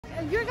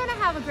You're gonna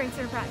have a great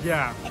surprise.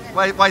 Yeah.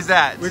 Why's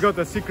that? We got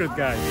the secret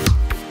guy.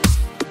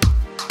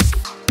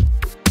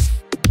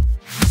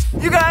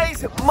 You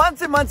guys,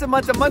 months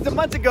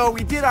ago,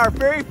 we did our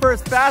very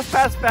first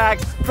Fastpass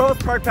Facts,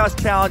 Provost Park Pass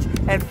Challenge,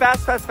 and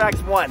Fastpass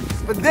Facts won.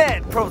 But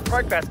then, Provost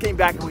Park Pass came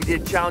back and we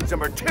did challenge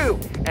number 2,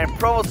 and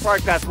Provost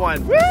Park Pass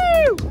won.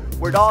 Woo!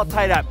 We're all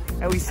tied up.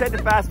 And we said to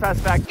Fastpass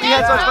Facts, we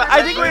had so much fun.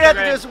 I think we're gonna have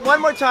to do this one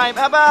more time.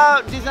 How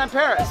about Disneyland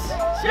Paris?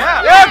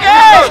 Yeah.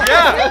 Okay!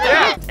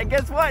 Yeah. And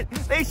guess what?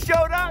 They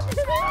showed up.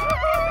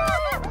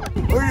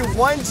 We're gonna do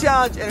one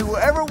challenge, and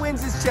whoever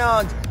wins this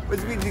challenge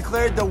was be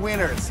declared the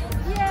winners.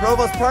 Yay.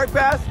 Provost Park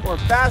Pass or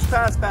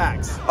Fastpass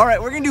Facts. All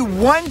right, we're gonna do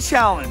one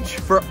challenge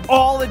for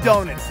all the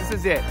donuts. This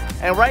is it.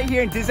 And right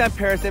here in Disneyland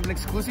Paris, they have an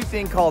exclusive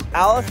thing called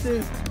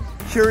Alice's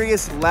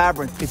Curious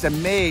Labyrinth. It's a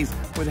maze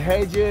with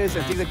hedges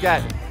and things like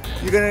that.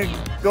 You're gonna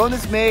go in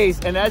this maze,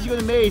 and as you go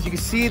in the maze, you can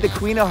see the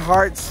Queen of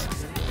Hearts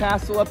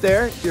castle up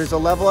there. There's a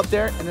level up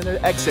there, and then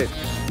the exit.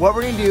 What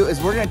we're gonna do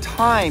is we're gonna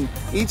time,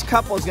 each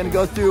couple is gonna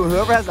go through, and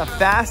whoever has the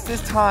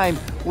fastest time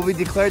will be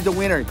declared the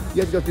winner.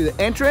 You have to go through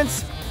the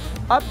entrance,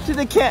 up to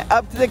the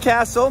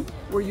castle,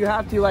 where you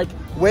have to like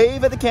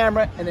wave at the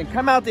camera, and then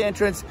come out the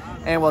entrance,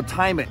 and we'll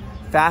time it.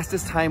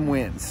 Fastest time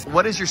wins.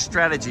 What is your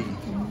strategy?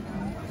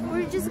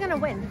 We're just gonna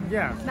win.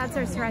 Yeah. That's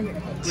our strategy.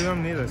 We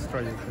don't need a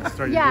strategy.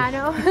 Yeah, I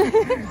know.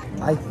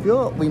 I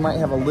feel we might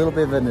have a little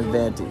bit of an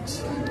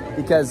advantage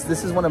because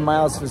this is one of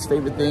Miles'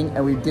 favorite thing,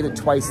 and we did it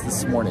twice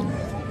this morning.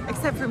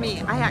 Except for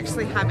me, I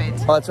actually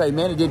haven't. Oh, that's right.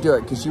 Amanda did do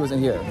it because she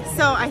wasn't here.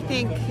 So I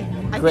think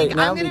I'm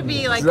gonna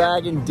be like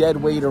dragging dead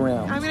weight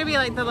around. I'm gonna be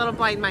like the little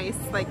blind mice,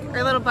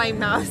 or little blind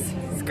mouse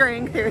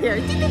scurrying through here.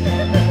 You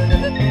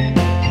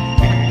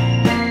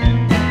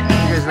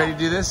guys ready to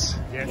do this?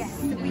 Yes.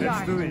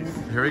 Let's do this.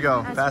 Here we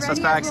go. Fastpass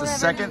Facts. The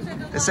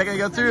second you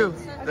go through.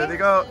 There they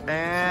go.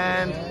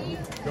 And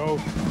go.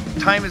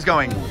 Time is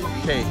going.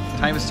 Okay,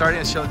 time is starting.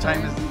 Let's show the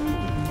time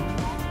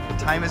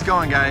is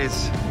going,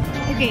 guys.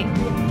 Okay.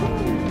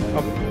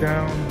 Up,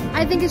 down.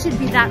 I think it should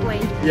be that way.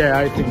 Yeah,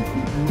 I think.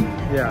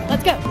 Yeah.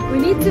 Let's go. We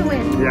need to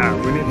win. Yeah,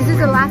 we need. This is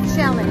the last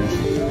challenge.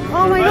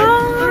 Oh my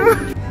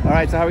god! All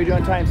right, so how are we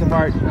doing time so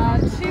far? 2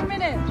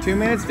 minutes. 2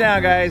 minutes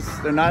down, guys.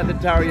 They're not at the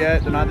tower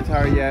yet.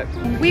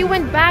 We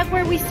went back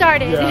where we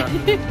started. Yeah.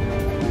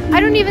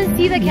 I don't even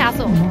see the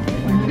castle.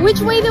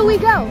 Which way do we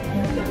go?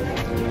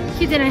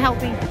 He didn't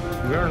help me.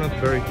 We are not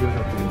very good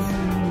at this.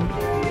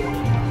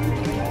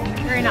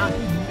 We're not.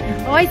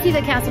 Oh, I see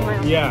the castle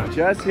now. Yeah.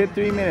 Just hit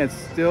 3 minutes.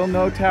 Still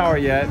no tower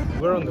yet.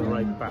 We're on the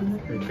right path,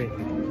 I think.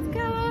 Let's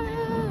go.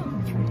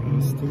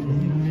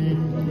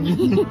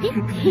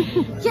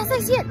 Yes, I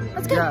see it.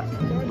 Let's go. Yeah.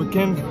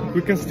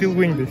 We can still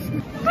win this.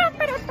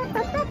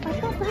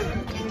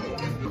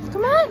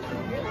 Come on.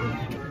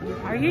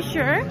 Are you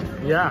sure?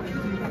 Yeah.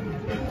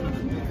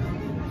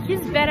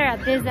 He's better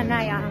at this than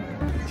I am.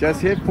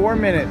 Just hit 4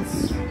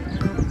 minutes.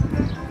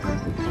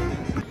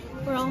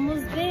 We're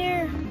almost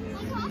there.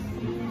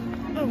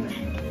 Oh,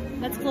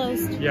 that's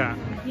closed. Yeah.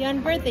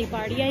 Young birthday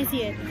party, I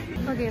see it.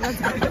 Okay, let's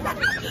go.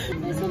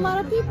 There's a lot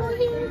of people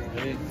here.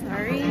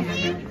 Sorry.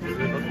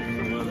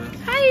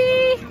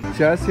 Hi!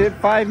 Just hit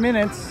 5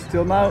 minutes.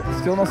 Still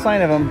no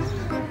sign of him.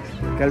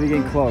 Gotta be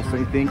getting close, don't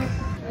you think?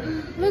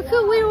 Look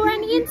who we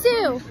ran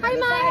into. Hi,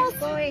 Miles.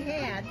 Go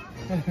ahead.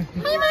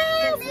 Hi,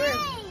 Miles.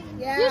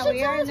 Yeah, You should we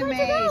tell are in us the where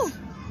maze.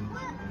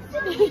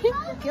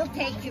 He'll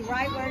take you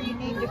right where you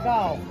need to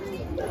go.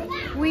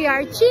 We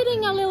are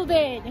cheating a little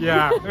bit.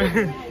 Yeah.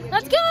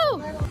 Let's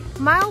go.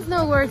 Miles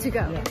knows where to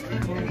go.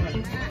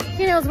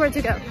 He knows where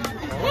to go.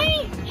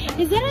 Hey,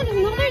 is that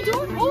another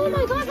door? Oh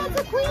my god, that's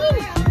a queen.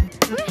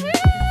 Woohoo!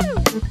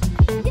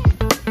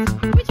 Yes.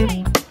 Which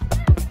way?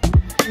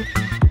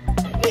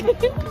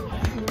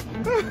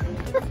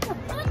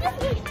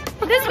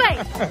 This way.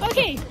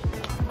 Okay.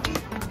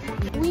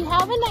 We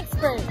have an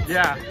expert.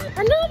 Yeah.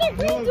 Another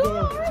green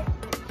door.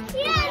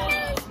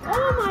 Yes.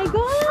 Oh my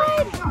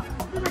god.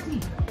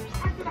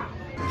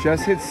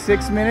 Just hit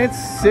 6 minutes.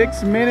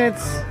 6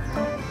 minutes.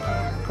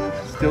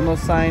 Still no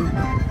sign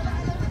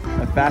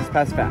of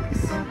Fastpass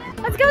Facts.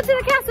 Let's go to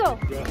the castle.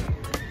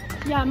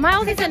 Yeah,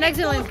 Miles is an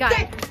excellent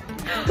guy.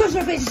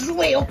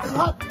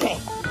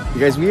 You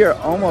guys, we are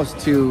almost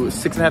to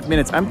 6.5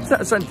 minutes. I'm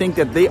starting to think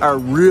that they are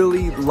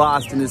really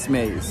lost in this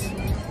maze.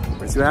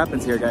 Let's see what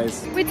happens here,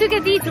 guys. We took a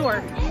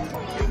detour.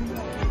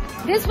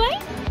 This way?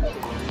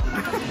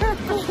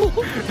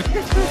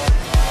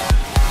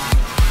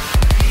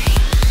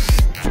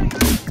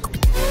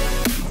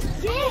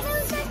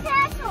 Yes!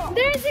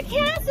 There's a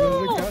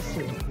castle!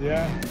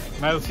 Yeah.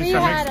 Miles is an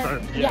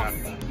expert. Yeah. Yes.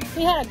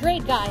 We had a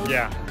great guy.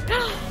 Yeah.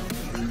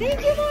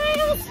 Thank you,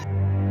 Miles!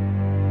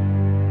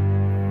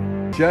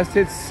 Just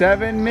hit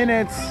 7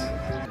 minutes.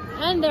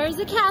 And there's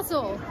a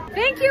castle.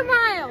 Thank you,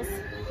 Miles!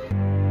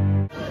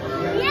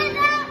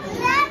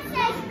 That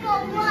says go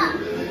up.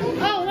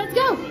 Oh, let's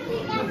go!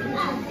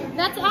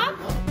 That's up?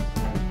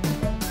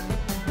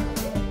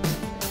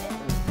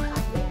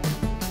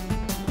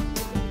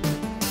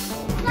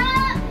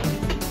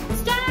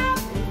 Stop!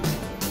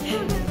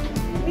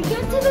 We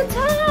get to the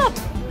top!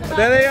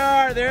 There they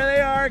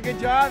are, good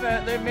job.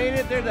 They made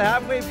it there, the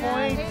halfway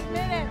point. 8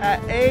 minutes.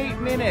 At 8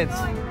 minutes.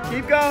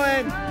 Keep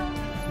going.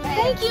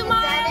 Thank you,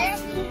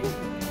 Miles.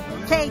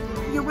 Okay,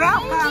 you're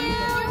welcome.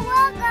 You're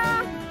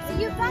welcome.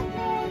 See you back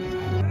there.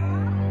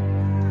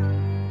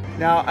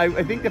 Now,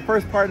 I think the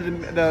first part of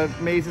the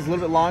maze is a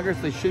little bit longer,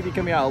 so they should be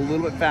coming out a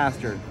little bit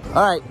faster.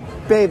 All right,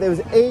 babe, it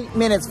was 8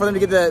 minutes for them to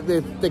get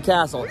the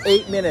castle.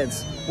 8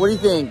 minutes. What do you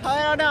think?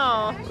 I don't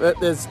know.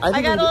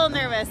 I got a little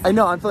nervous. I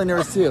know, I'm feeling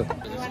nervous too.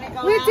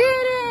 We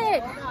did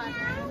it!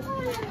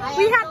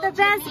 We had the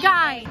best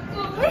guy.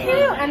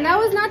 Woohoo! And that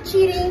was not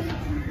cheating.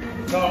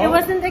 No. It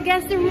wasn't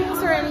against the rules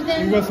or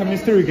anything. He was a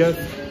mystery guest.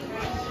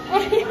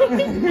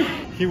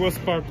 He was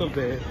part of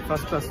the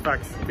Fastpass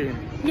Facts team.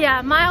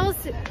 Yeah, Miles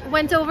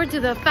went over to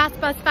the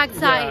Fastpass Facts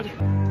side.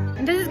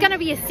 And this is gonna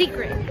be a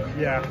secret.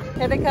 Yeah.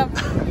 Here they come.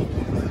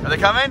 Are they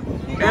coming?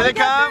 Here they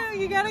come.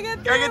 You gotta get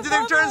through. Gotta get to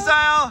the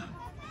turnstile.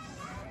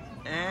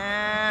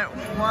 And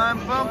one,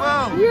 boom,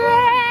 boom.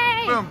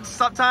 Yay! Boom,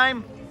 stop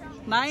time.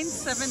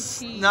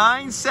 9:17.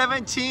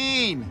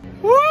 9:17.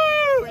 Woo,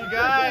 you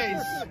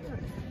guys.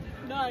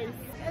 Nice.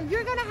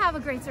 You're gonna have a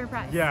great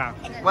surprise. Yeah.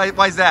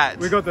 Why's that?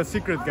 We got the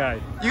secret guy.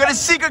 You got a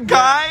secret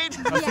guide?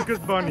 A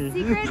secret bunny.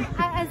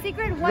 A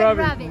secret white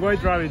rabbit.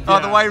 White rabbit. Oh,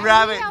 the white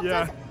rabbit. He helped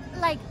Yeah. us,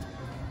 like,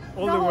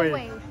 All the the whole way.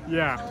 way.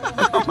 Yeah.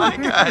 Oh my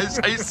gosh,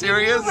 are you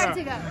serious? Where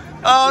to go.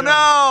 Oh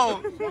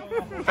no!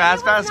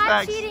 Fast It was not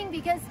facts. cheating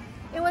because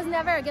it was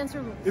never against the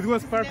rules. It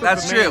was part of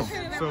That's the true.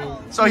 maze, so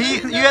So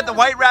you had the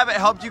white rabbit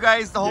helped you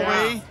guys the whole Yeah.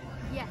 way?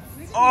 Yes.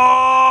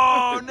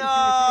 Oh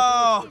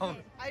no!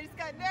 I just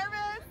got nervous.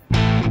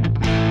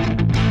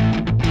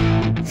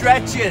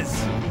 Stretches.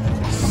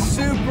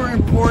 Super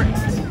important.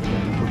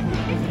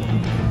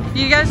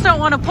 You guys don't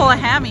want to pull a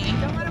hammy.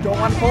 Don't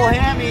want to pull a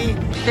hammy.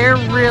 They're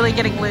really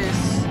getting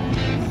loose.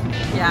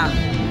 Yeah.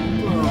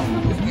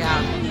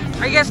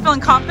 Yeah. Are you guys feeling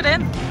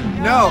confident?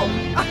 No.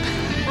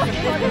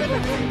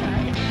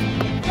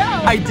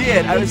 I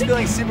did. I was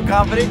feeling super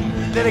confident.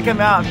 Then I come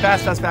out and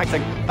Fastpass Facts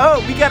like, oh,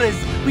 we got a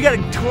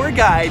tour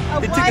guide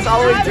that took us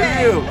all the way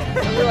through.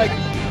 And we're like,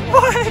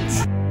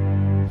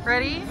 what?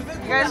 Ready?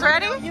 You guys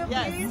ready?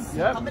 Yes.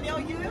 Yep. How many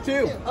are you?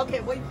 2. Okay,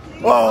 wait.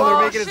 Oh, they're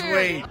Oh, making us shoot.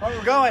 wait. Oh,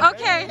 we're going.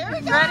 Okay.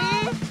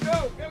 Ready?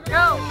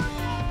 Go.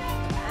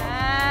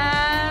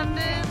 And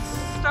it's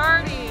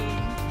starting.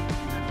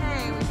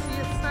 Okay, we see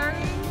it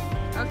starting.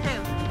 Okay.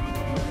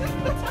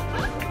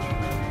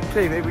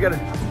 Okay, babe, we gotta.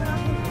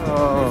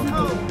 Oh.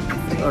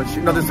 Oh,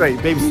 shoot. No, this way.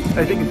 Babe,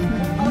 I think.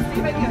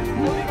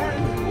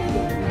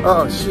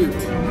 Oh, shoot.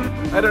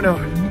 I don't know.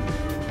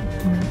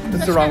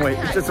 It's the wrong way.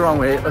 It's just the wrong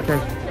way. Okay.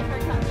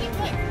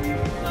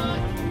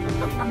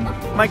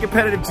 My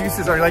competitive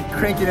juices are like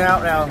cranking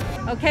out now.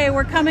 Okay,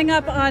 we're coming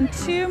up on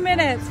 2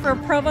 minutes for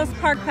Provost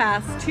Park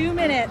Pass. 2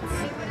 minutes.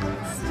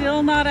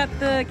 Still not at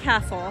the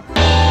castle.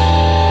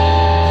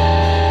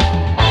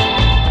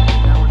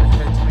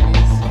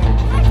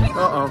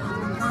 Uh-oh.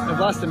 I've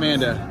lost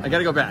Amanda. I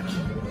gotta go back.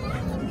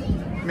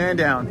 Man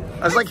down.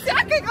 I was like,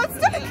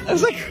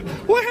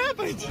 what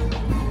happened?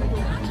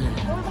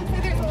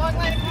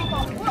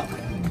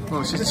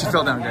 Oh, she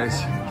fell down,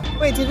 guys.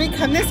 Wait, did we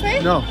come this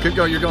way? No, keep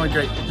going. You're going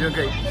great. You're doing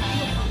great.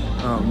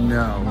 Oh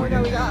no. Oh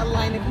no, we got a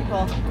line of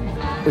people.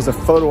 There's a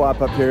photo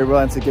op up here.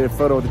 Everyone wants to get a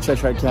photo with the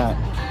Cheshire Cat.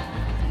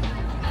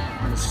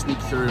 I'm gonna sneak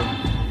through.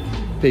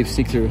 Babe,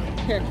 sneak through.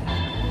 Here.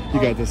 You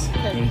got this.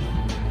 Okay.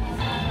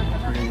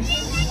 Ready?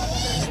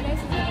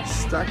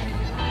 Stuck.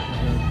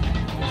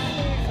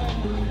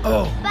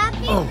 Oh.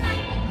 Oh.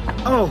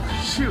 Oh,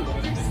 shoot.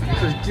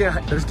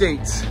 There's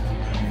gates.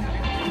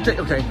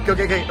 Okay, go,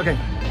 okay.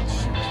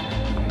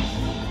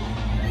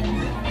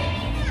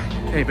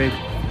 Hey, babe.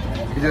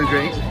 You're doing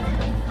great.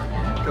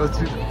 Go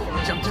through,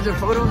 jump through the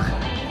photo.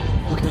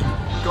 Okay,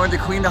 going to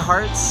Queen of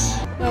Hearts.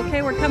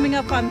 Okay, we're coming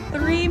up on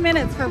 3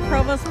 minutes for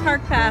Provost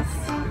Park Pass.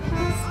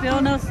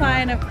 Still no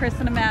sign of Chris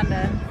and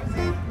Amanda.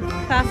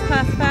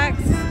 Fastpass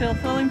Facts still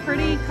feeling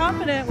pretty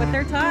confident with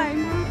their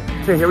time.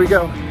 Okay, here we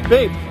go.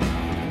 Babe.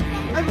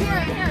 I'm here.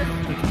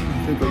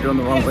 I think we're going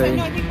the wrong way.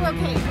 I think we're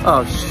okay.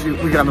 Oh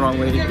shoot, we got the wrong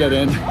way. Dead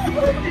end.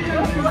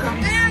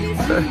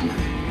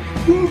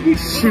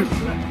 Shoot,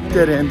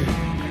 dead end.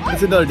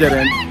 It's another dead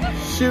end.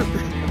 Shoot.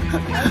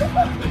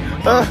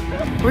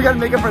 We gotta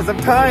make up for some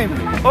time.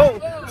 Oh,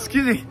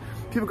 excuse me.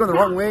 People going the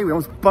wrong way. We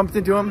almost bumped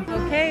into them.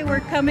 Okay,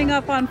 we're coming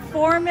up on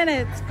 4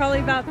 minutes, probably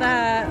about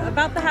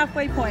the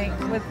halfway point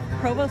with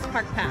Provost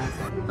Park Pass.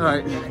 All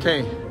right,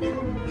 okay.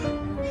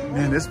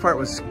 Man, this part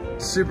was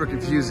super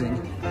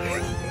confusing.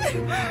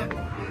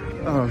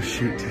 Oh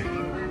shoot.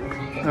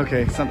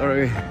 Okay, it's not the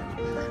right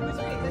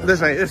way.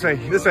 This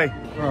way.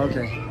 Oh,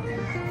 okay.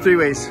 3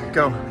 ways,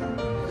 go.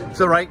 To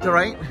the right.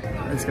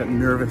 I just got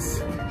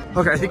nervous.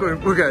 Okay, I think we're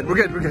good. We're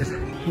good.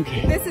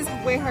 Okay. This is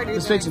way harder.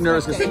 This makes me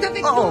nervous.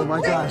 Oh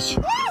my gosh.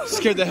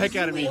 Scared the heck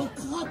out of me.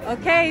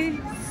 Okay,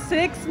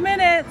 6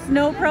 minutes.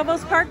 No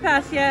Provost Park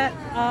Pass yet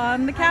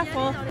on the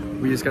castle.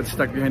 We just got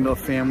stuck behind a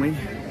family.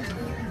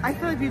 I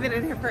feel like we've been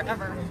in here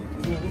forever.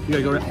 You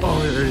gotta go around.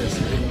 Oh, there it is.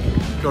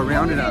 Go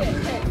round it up.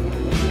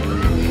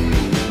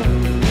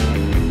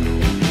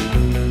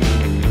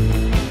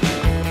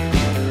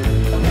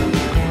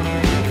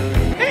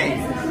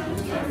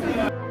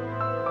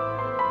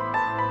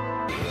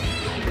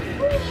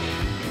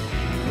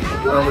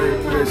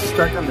 They're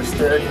stuck on the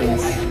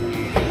staircase.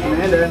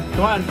 Amanda,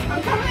 come on.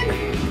 I'm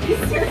coming.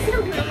 These stairs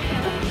are really good.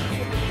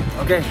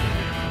 Okay.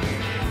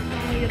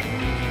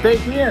 Babe,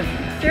 come here.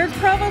 There's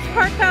Provost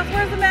Park Pass.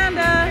 Where's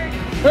Amanda?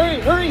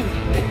 Hurry, hurry.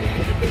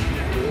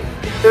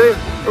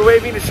 We're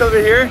waving each other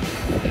here.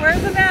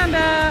 Where's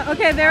Amanda?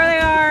 Okay, there they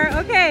are.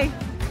 Okay.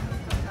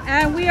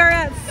 And we are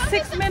at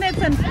 6 minutes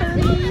and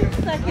 30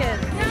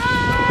 seconds.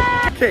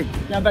 Okay,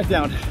 now back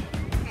down.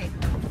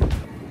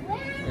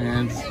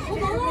 And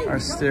our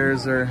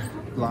stairs are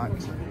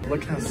blocked.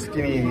 Look how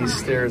skinny these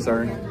stairs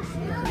are.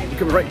 You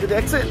come right to the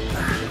exit.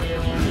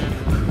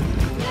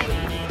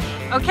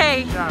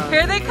 Okay,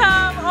 here they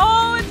come.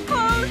 Oh, it's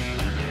close.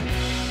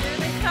 Here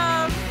they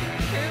come.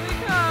 Here we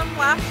come.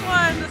 Last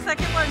one, the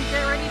second one.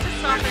 Get ready to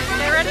stop it.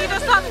 Get ready to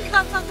stop.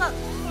 Stop, stop, stop.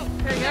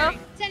 There you go.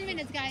 10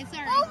 minutes, guys.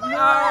 Sorry. All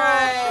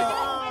right.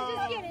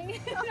 I'm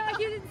just kidding. No,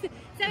 you didn't.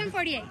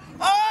 7:48.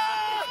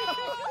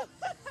 Oh!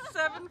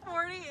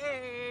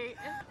 7:48.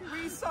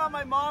 We saw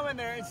my mom in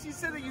there and she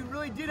said that you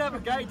really did have a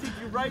guy take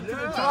you right to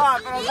the top.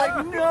 And I was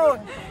like,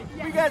 no.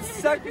 We got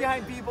stuck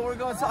behind people. We're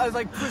going, so I was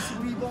like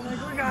pushing people. I'm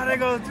like, we gotta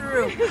go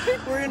through.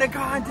 We're in a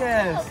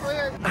contest.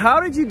 How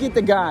did you get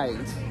the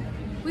guide?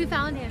 We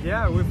found him.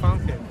 Yeah, we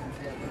found him.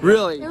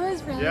 Really? It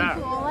was really Yeah.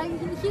 cool.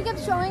 Like he kept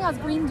showing us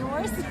green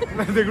doors.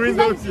 The green He's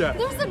like, doors, yeah.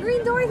 There's a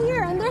green door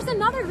here, and there's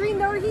another green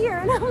door here,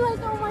 and I'm like,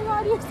 oh my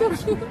god, you're so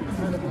cute.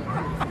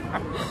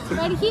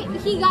 But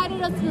he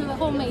guided us through the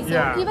whole maze. So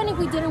Yeah. even if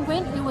we didn't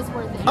win, it was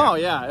worth it. Oh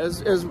yeah, it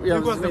was It was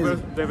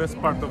amazing. the best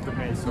part of the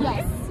maze. So.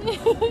 Yes.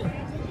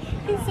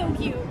 He's so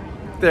cute.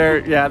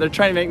 They're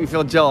trying to make me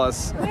feel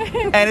jealous.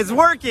 And it's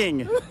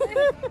working.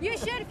 You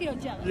should feel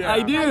jealous. Yeah.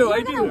 I do, You're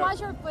I gonna do.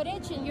 watch your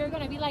footage and you're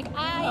gonna be like,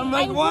 I'm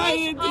like, why wish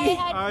did I you-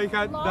 had I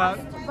had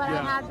lost, that. but I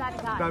Yeah. had that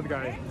guy. That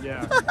guy,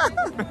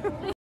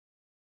 yeah.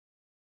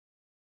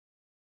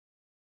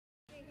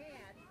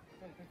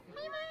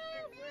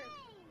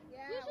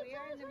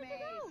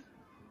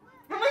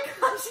 Oh my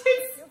gosh,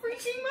 it's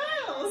freaking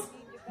Miles!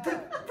 The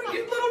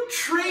freaking little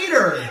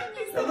traitor!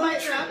 The little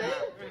rabbit?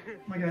 Oh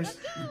my gosh,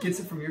 he gets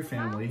it from your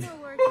family.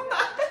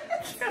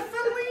 I can't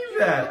believe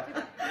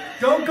that!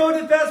 Don't go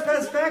to the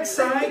Fastpass Facts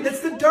side,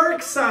 that's the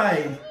dark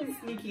side!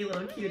 Sneaky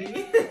little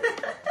cutie.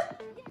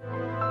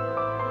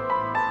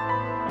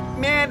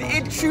 Man,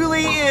 it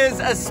truly is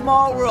a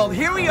small world.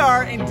 Here we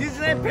are in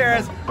Disneyland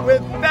Paris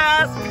with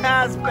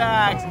Fastpass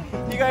Facts.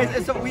 You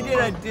guys, so we did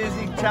a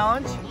Disney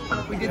challenge,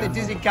 we did the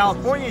Disney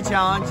California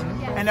challenge,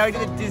 and now we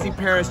did the Disney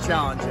Paris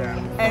challenge.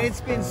 And it's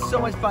been so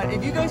much fun.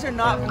 If you guys are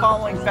not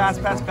following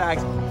Fastpass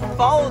Facts,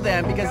 follow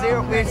them because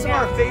they're some of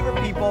our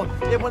favorite people.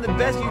 They have one of the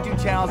best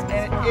YouTube channels,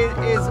 and it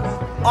is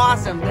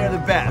awesome. They're the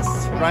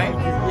best, right?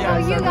 Yeah,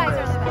 you guys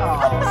are the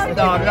best.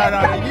 Oh,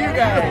 no, you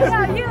guys.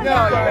 No, you No, you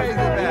guys are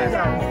the best.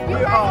 You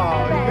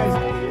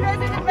guys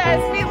are the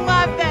best. We